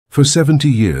For 70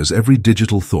 years, every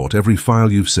digital thought, every file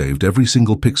you've saved, every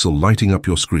single pixel lighting up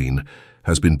your screen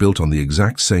has been built on the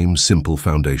exact same simple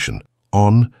foundation.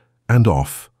 On and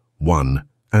off, 1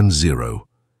 and 0.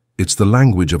 It's the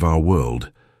language of our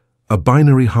world. A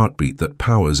binary heartbeat that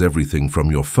powers everything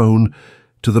from your phone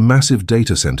to the massive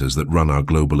data centers that run our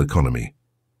global economy.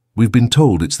 We've been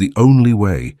told it's the only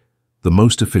way, the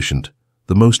most efficient,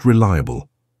 the most reliable.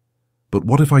 But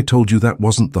what if I told you that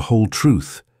wasn't the whole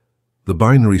truth? The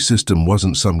binary system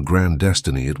wasn't some grand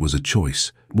destiny, it was a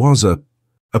choice. It was a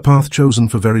path chosen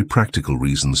for very practical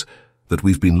reasons that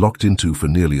we've been locked into for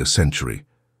nearly a century.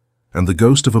 And the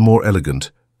ghost of a more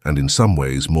elegant, and in some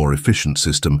ways more efficient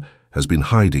system has been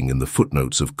hiding in the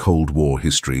footnotes of Cold War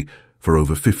history for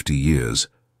over 50 years.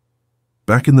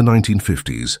 Back in the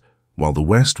 1950s, while the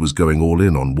West was going all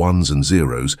in on ones and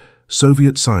zeros,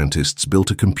 Soviet scientists built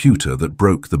a computer that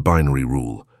broke the binary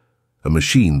rule, a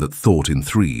machine that thought in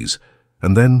threes,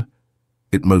 and then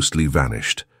it mostly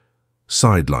vanished,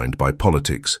 sidelined by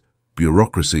politics,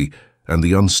 bureaucracy, and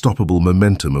the unstoppable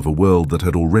momentum of a world that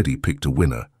had already picked a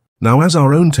winner. Now, as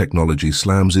our own technology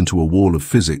slams into a wall of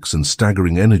physics and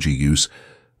staggering energy use,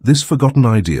 this forgotten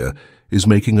idea is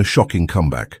making a shocking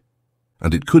comeback,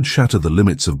 and it could shatter the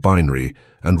limits of binary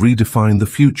and redefine the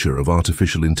future of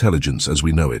artificial intelligence as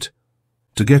we know it.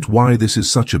 To get why this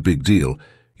is such a big deal,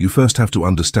 you first have to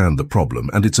understand the problem,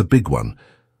 and it's a big one.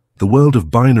 The world of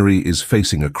binary is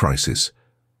facing a crisis.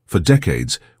 For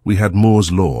decades, we had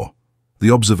Moore's law,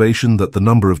 the observation that the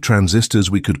number of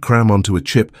transistors we could cram onto a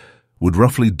chip would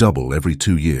roughly double every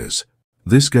 2 years.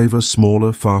 This gave us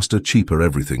smaller, faster, cheaper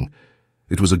everything.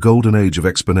 It was a golden age of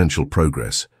exponential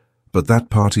progress. But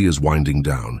that party is winding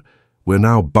down. We're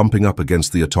now bumping up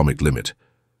against the atomic limit.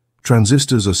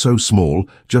 Transistors are so small,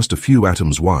 just a few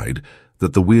atoms wide,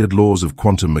 that the weird laws of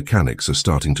quantum mechanics are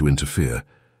starting to interfere.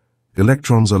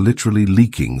 Electrons are literally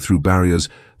leaking through barriers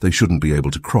they shouldn't be able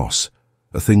to cross,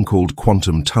 a thing called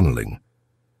quantum tunneling.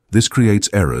 This creates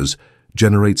errors,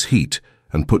 generates heat,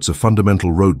 and puts a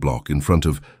fundamental roadblock in front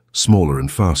of smaller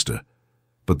and faster.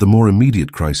 But the more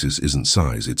immediate crisis isn't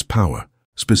size, it's power.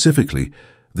 Specifically,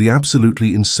 the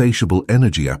absolutely insatiable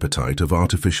energy appetite of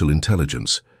artificial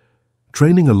intelligence.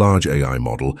 Training a large AI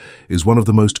model is one of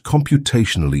the most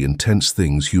computationally intense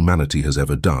things humanity has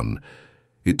ever done.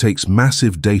 It takes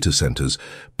massive data centers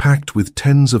packed with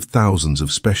tens of thousands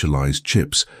of specialized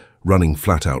chips running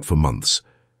flat out for months.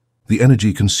 The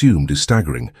energy consumed is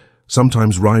staggering,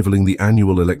 sometimes rivaling the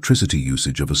annual electricity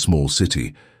usage of a small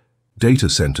city. Data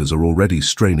centers are already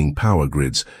straining power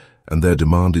grids, and their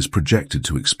demand is projected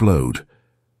to explode.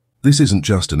 This isn't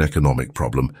just an economic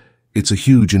problem, it's a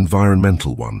huge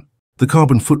environmental one. The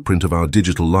carbon footprint of our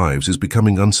digital lives is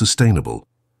becoming unsustainable.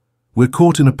 We're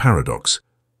caught in a paradox.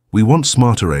 We want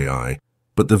smarter AI,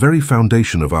 but the very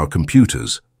foundation of our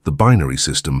computers, the binary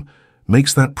system,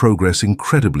 makes that progress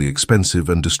incredibly expensive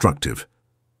and destructive.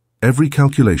 Every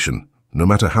calculation, no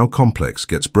matter how complex,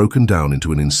 gets broken down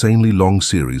into an insanely long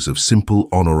series of simple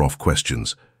on or off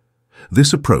questions.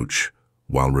 This approach,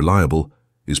 while reliable,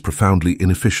 is profoundly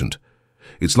inefficient.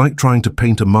 It's like trying to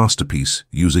paint a masterpiece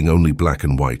using only black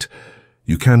and white.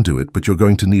 You can do it, but you're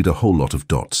going to need a whole lot of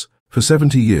dots. For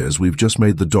 70 years, we've just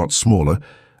made the dots smaller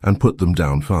and put them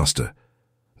down faster.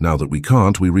 Now that we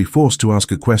can't, we're reforced to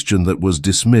ask a question that was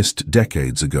dismissed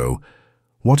decades ago.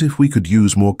 What if we could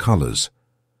use more colors?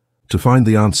 To find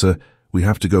the answer, we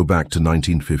have to go back to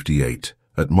 1958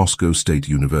 at Moscow State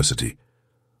University.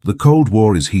 The Cold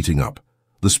War is heating up.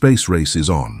 The space race is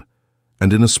on.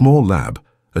 And in a small lab,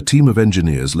 a team of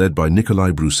engineers led by Nikolai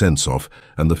Brusentsov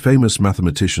and the famous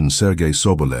mathematician Sergei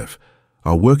Sobolev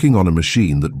are working on a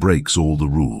machine that breaks all the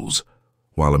rules.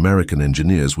 While American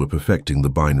engineers were perfecting the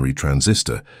binary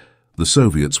transistor, the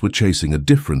Soviets were chasing a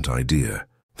different idea.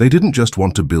 They didn't just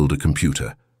want to build a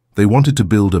computer. They wanted to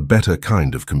build a better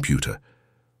kind of computer.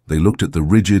 They looked at the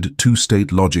rigid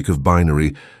two-state logic of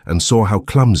binary and saw how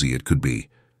clumsy it could be.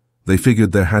 They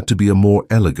figured there had to be a more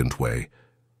elegant way.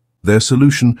 Their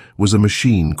solution was a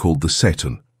machine called the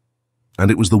Setun, and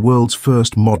it was the world's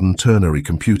first modern ternary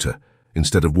computer.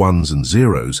 Instead of ones and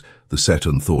zeros, the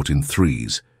Setun thought in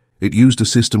threes. It used a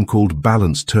system called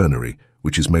balanced ternary,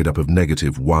 which is made up of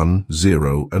 -1,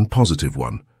 0, and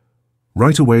 +1.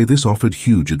 Right away, this offered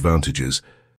huge advantages.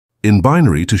 In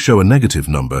binary, to show a negative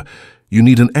number, you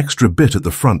need an extra bit at the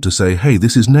front to say, hey,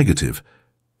 this is negative.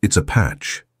 It's a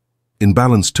patch. In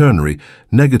balanced ternary,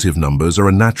 negative numbers are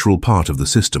a natural part of the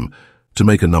system. To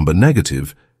make a number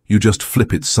negative, you just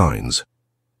flip its signs.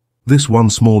 This one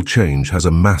small change has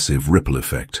a massive ripple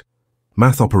effect.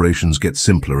 Math operations get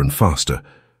simpler and faster.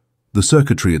 The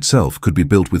circuitry itself could be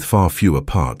built with far fewer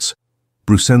parts.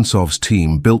 Brusensov's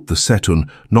team built the Setun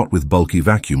not with bulky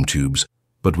vacuum tubes,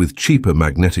 but with cheaper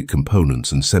magnetic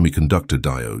components and semiconductor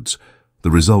diodes.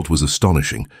 The result was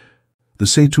astonishing. The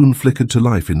Setun flickered to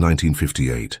life in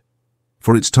 1958.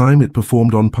 For its time, it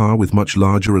performed on par with much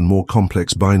larger and more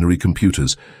complex binary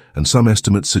computers, and some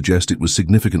estimates suggest it was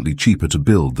significantly cheaper to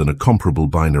build than a comparable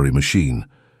binary machine.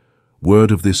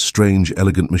 Word of this strange,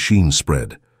 elegant machine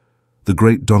spread. The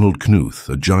great Donald Knuth,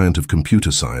 a giant of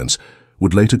computer science,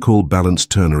 would later call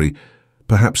balanced ternary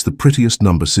perhaps the prettiest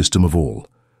number system of all.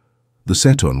 The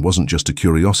Setun wasn't just a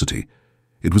curiosity.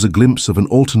 It was a glimpse of an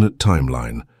alternate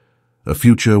timeline, a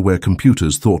future where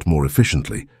computers thought more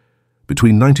efficiently.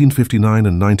 Between 1959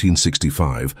 and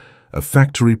 1965, a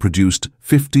factory produced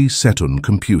 50 Setun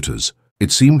computers.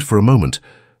 It seemed for a moment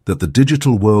that the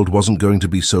digital world wasn't going to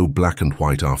be so black and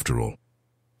white after all.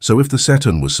 So if the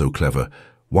Setun was so clever,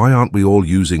 why aren't we all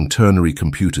using ternary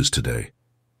computers today?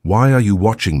 Why are you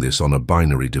watching this on a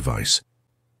binary device?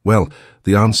 Well,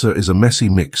 the answer is a messy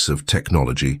mix of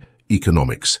technology,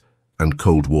 economics, and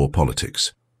Cold War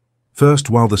politics. First,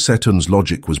 while the Setun's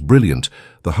logic was brilliant,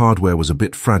 the hardware was a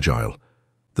bit fragile.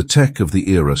 The tech of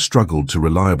the era struggled to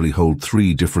reliably hold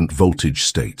 3 different voltage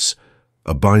states.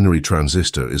 A binary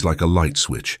transistor is like a light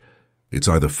switch. It's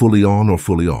either fully on or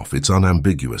fully off. It's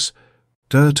unambiguous.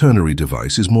 A ternary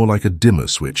device is more like a dimmer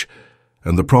switch,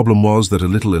 and the problem was that a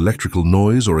little electrical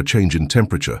noise or a change in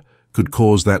temperature could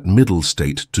cause that middle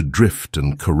state to drift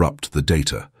and corrupt the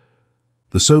data.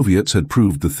 The Soviets had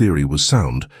proved the theory was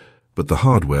sound, but the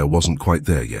hardware wasn't quite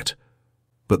there yet.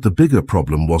 But the bigger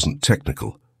problem wasn't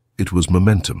technical, it was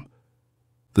momentum.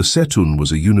 The Setun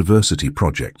was a university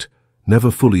project,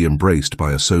 never fully embraced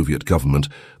by a Soviet government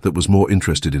that was more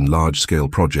interested in large-scale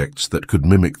projects that could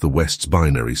mimic the West's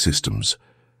binary systems.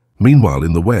 Meanwhile,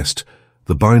 in the West,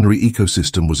 the binary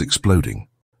ecosystem was exploding.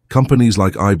 Companies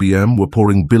like IBM were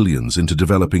pouring billions into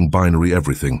developing binary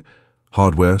everything,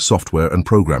 hardware, software, and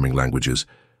programming languages.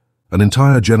 An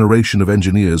entire generation of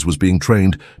engineers was being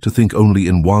trained to think only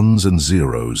in ones and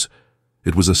zeros.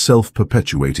 It was a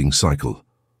self-perpetuating cycle.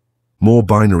 More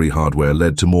binary hardware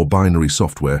led to more binary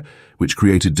software, which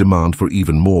created demand for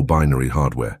even more binary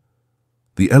hardware.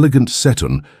 The elegant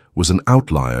Setun was an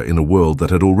outlier in a world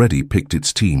that had already picked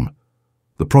its team.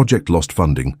 The project lost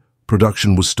funding,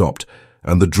 production was stopped,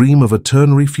 and the dream of a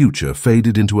ternary future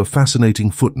faded into a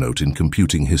fascinating footnote in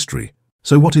computing history.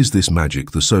 So what is this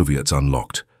magic the Soviets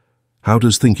unlocked? How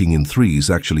does thinking in threes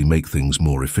actually make things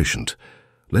more efficient?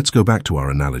 Let's go back to our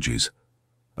analogies.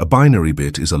 A binary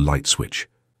bit is a light switch.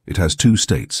 It has 2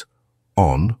 states,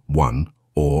 on, 1,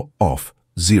 or off,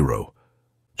 0.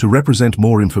 To represent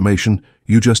more information,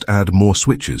 you just add more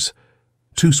switches.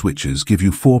 2 switches give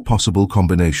you 4 possible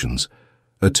combinations.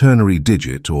 A ternary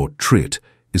digit, or trit,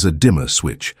 is a dimmer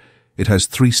switch. It has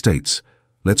 3 states.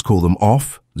 Let's call them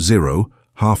off, 0,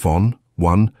 half on,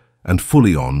 1, and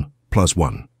fully on, plus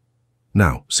 1.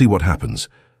 Now, see what happens.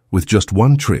 With just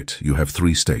 1 trit, you have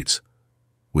 3 states.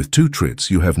 With 2 trits,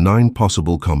 you have 9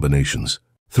 possible combinations.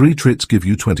 3 trits give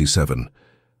you 27.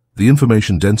 The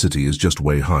information density is just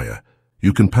way higher.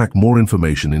 You can pack more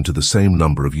information into the same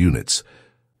number of units.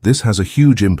 This has a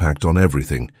huge impact on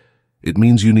everything. It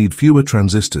means you need fewer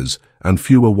transistors and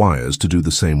fewer wires to do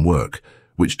the same work,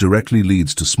 which directly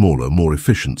leads to smaller, more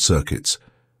efficient circuits.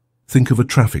 Think of a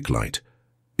traffic light.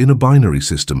 In a binary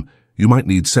system, you might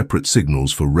need separate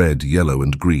signals for red, yellow,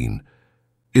 and green.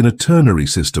 In a ternary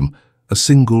system, a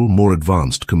single, more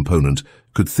advanced component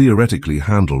could theoretically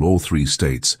handle all 3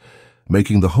 states,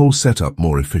 making the whole setup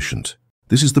more efficient.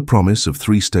 This is the promise of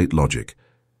 3-state logic.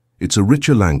 It's a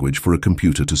richer language for a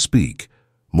computer to speak.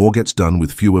 More gets done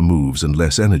with fewer moves and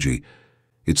less energy.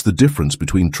 It's the difference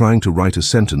between trying to write a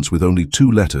sentence with only 2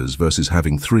 letters versus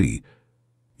having 3.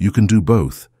 You can do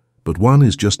both, but one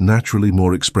is just naturally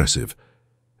more expressive.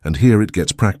 And here it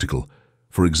gets practical.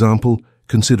 For example,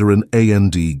 consider an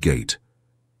AND gate.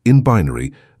 In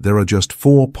binary, there are just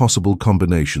 4 possible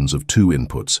combinations of 2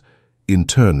 inputs. In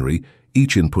ternary,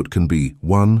 each input can be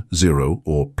 1, 0,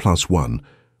 or plus 1,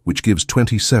 which gives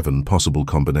 27 possible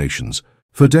combinations.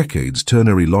 For decades,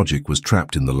 ternary logic was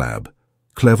trapped in the lab.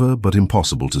 Clever, but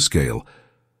impossible to scale.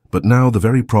 But now the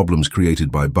very problems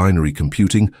created by binary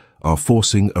computing are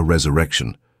forcing a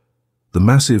resurrection. The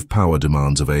massive power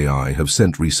demands of AI have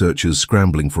sent researchers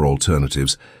scrambling for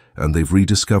alternatives, and they've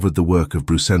rediscovered the work of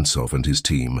Brusensov and his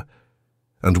team.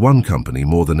 And one company,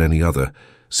 more than any other,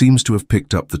 seems to have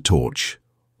picked up the torch: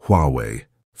 Huawei.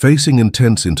 Facing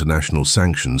intense international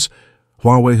sanctions,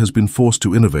 Huawei has been forced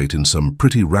to innovate in some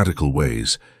pretty radical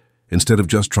ways. Instead of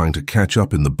just trying to catch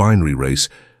up in the binary race,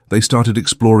 they started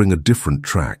exploring a different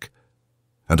track.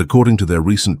 And according to their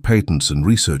recent patents and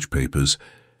research papers,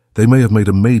 They may have made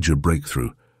a major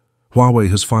breakthrough. Huawei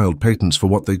has filed patents for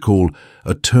what they call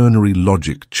a ternary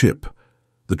logic chip.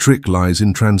 The trick lies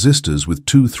in transistors with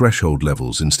 2 threshold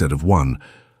levels instead of 1,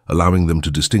 allowing them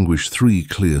to distinguish 3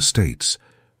 clear states.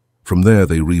 From there,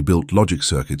 they rebuilt logic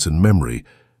circuits and memory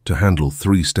to handle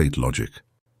 3-state logic.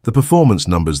 The performance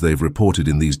numbers they've reported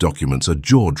in these documents are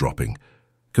jaw-dropping.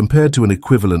 Compared to an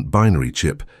equivalent binary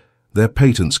chip, their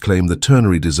patents claim the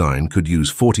ternary design could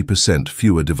use 40%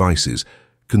 fewer devices,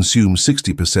 consume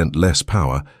 60% less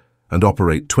power, and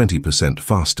operate 20%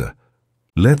 faster.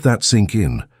 Let that sink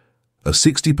in. A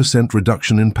 60%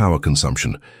 reduction in power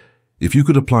consumption. If you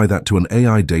could apply that to an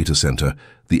AI data center,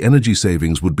 the energy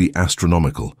savings would be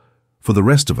astronomical. For the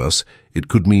rest of us, it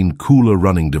could mean cooler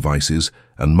running devices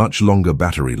and much longer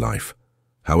battery life.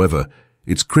 However,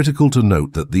 it's critical to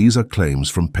note that these are claims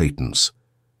from patents.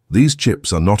 These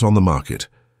chips are not on the market,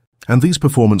 and these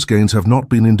performance gains have not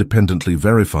been independently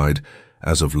verified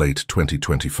as of late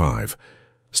 2025.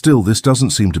 Still, this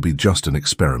doesn't seem to be just an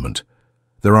experiment.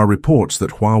 There are reports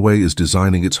that Huawei is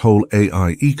designing its whole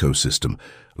AI ecosystem,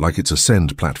 like its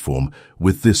Ascend platform,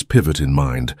 with this pivot in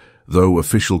mind, though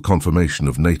official confirmation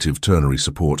of native ternary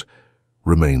support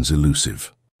remains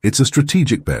elusive. It's a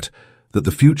strategic bet that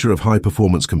the future of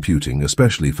high-performance computing,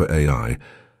 especially for AI,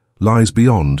 lies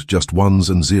beyond just ones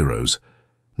and zeros.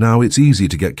 Now, it's easy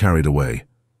to get carried away.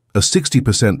 A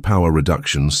 60% power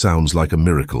reduction sounds like a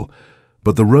miracle,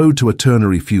 but the road to a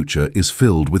ternary future is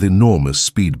filled with enormous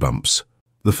speed bumps.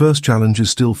 The first challenge is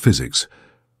still physics.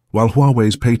 While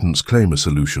Huawei's patents claim a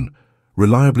solution,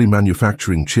 reliably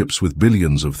manufacturing chips with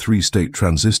billions of 3-state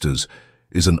transistors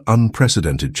is an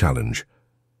unprecedented challenge.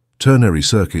 Ternary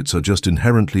circuits are just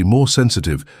inherently more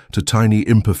sensitive to tiny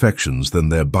imperfections than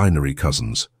their binary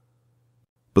cousins.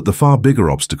 But the far bigger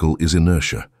obstacle is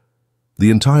inertia.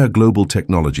 The entire global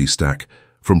technology stack,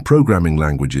 from programming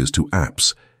languages to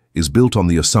apps, is built on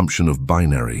the assumption of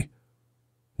binary.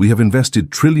 We have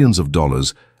invested trillions of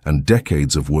dollars and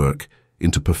decades of work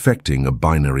into perfecting a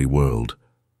binary world.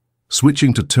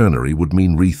 Switching to ternary would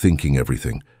mean rethinking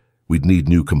everything. We'd need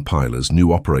new compilers,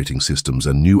 new operating systems,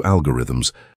 and new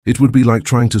algorithms. It would be like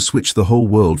trying to switch the whole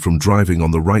world from driving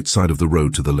on the right side of the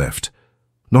road to the left.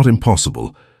 Not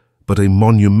impossible, but a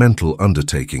monumental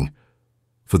undertaking.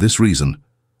 For this reason,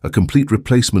 a complete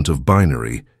replacement of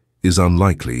binary is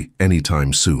unlikely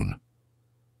anytime soon.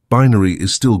 Binary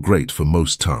is still great for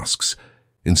most tasks.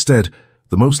 Instead,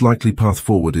 the most likely path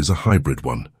forward is a hybrid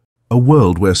one. A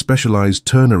world where specialized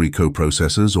ternary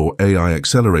coprocessors or AI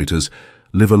accelerators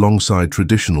live alongside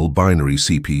traditional binary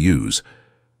CPUs.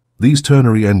 These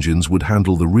ternary engines would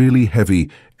handle the really heavy,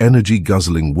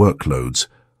 energy-guzzling workloads,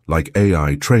 like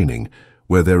AI training,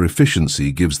 where their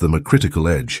efficiency gives them a critical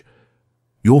edge.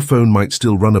 Your phone might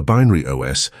still run a binary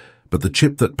OS, but the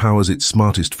chip that powers its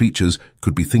smartest features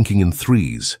could be thinking in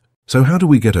threes. So how do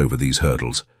we get over these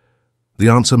hurdles? The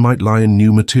answer might lie in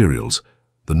new materials.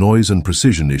 The noise and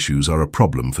precision issues are a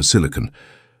problem for silicon,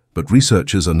 but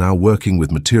researchers are now working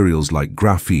with materials like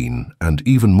graphene and,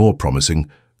 even more promising,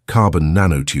 carbon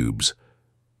nanotubes.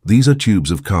 These are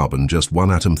tubes of carbon just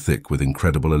 1 atom thick with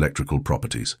incredible electrical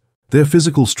properties. Their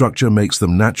physical structure makes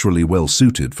them naturally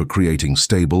well-suited for creating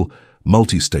stable,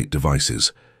 multi-state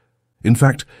devices. In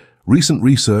fact, recent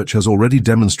research has already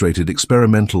demonstrated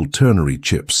experimental ternary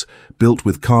chips built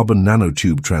with carbon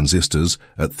nanotube transistors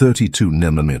at 32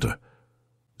 nanometer.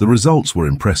 The results were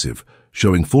impressive,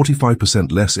 showing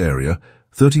 45% less area,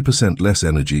 30% less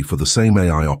energy for the same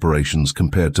AI operations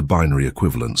compared to binary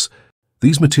equivalents.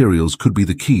 These materials could be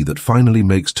the key that finally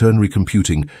makes ternary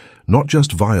computing not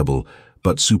just viable,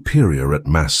 but superior at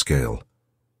mass scale.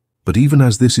 But even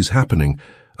as this is happening,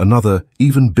 another,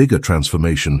 even bigger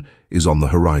transformation is on the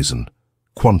horizon: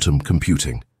 quantum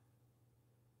computing.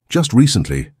 Just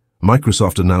recently,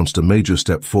 Microsoft announced a major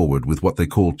step forward with what they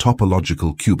call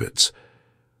topological qubits.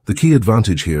 The key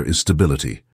advantage here is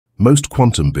stability. Most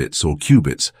quantum bits, or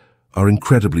qubits, are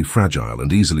incredibly fragile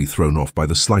and easily thrown off by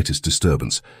the slightest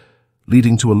disturbance,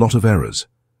 leading to a lot of errors.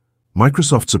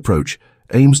 Microsoft's approach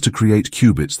aims to create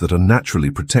qubits that are naturally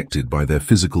protected by their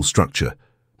physical structure,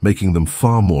 making them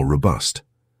far more robust.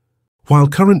 While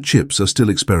current chips are still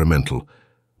experimental,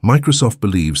 Microsoft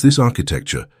believes this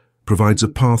architecture provides a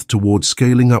path towards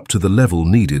scaling up to the level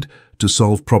needed to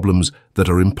solve problems that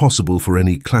are impossible for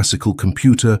any classical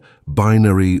computer,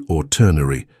 binary, or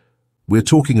ternary. We're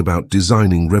talking about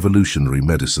designing revolutionary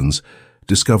medicines,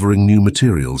 discovering new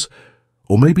materials,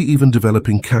 or maybe even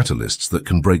developing catalysts that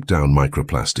can break down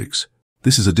microplastics.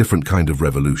 This is a different kind of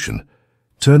revolution.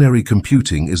 Ternary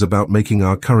computing is about making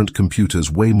our current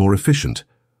computers way more efficient.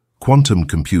 Quantum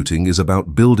computing is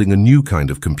about building a new kind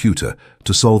of computer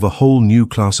to solve a whole new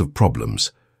class of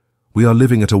problems. We are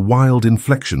living at a wild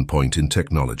inflection point in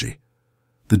technology.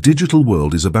 The digital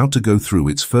world is about to go through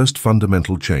its first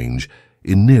fundamental change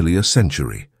in nearly a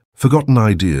century. Forgotten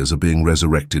ideas are being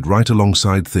resurrected right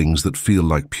alongside things that feel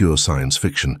like pure science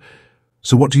fiction.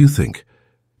 So what do you think?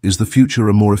 Is the future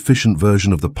a more efficient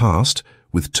version of the past,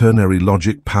 with ternary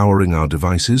logic powering our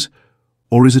devices?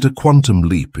 Or is it a quantum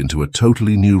leap into a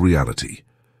totally new reality?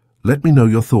 Let me know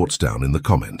your thoughts down in the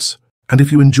comments. And if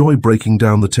you enjoy breaking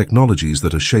down the technologies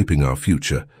that are shaping our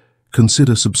future,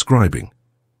 consider subscribing.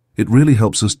 It really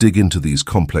helps us dig into these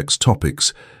complex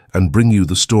topics and bring you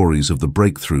the stories of the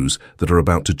breakthroughs that are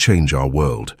about to change our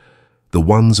world. The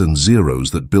ones and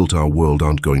zeros that built our world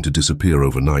aren't going to disappear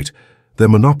overnight. Their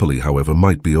monopoly, however,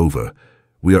 might be over.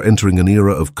 We are entering an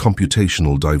era of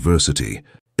computational diversity,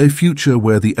 a future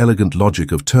where the elegant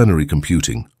logic of ternary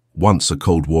computing, once a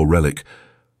Cold War relic,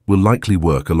 will likely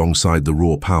work alongside the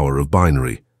raw power of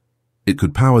binary. It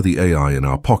could power the AI in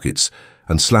our pockets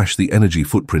and slash the energy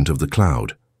footprint of the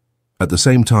cloud. At the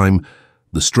same time,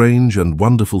 the strange and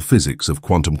wonderful physics of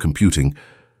quantum computing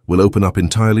will open up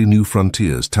entirely new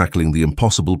frontiers tackling the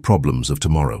impossible problems of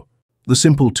tomorrow. The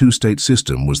simple two-state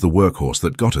system was the workhorse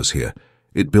that got us here.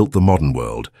 It built the modern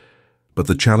world. But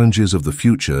the challenges of the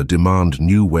future demand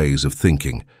new ways of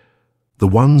thinking. The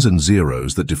ones and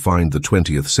zeros that defined the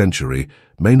 20th century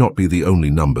may not be the only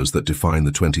numbers that define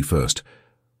the 21st.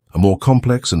 A more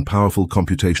complex and powerful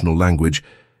computational language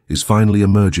is finally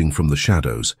emerging from the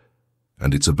shadows,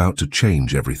 and it's about to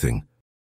change everything.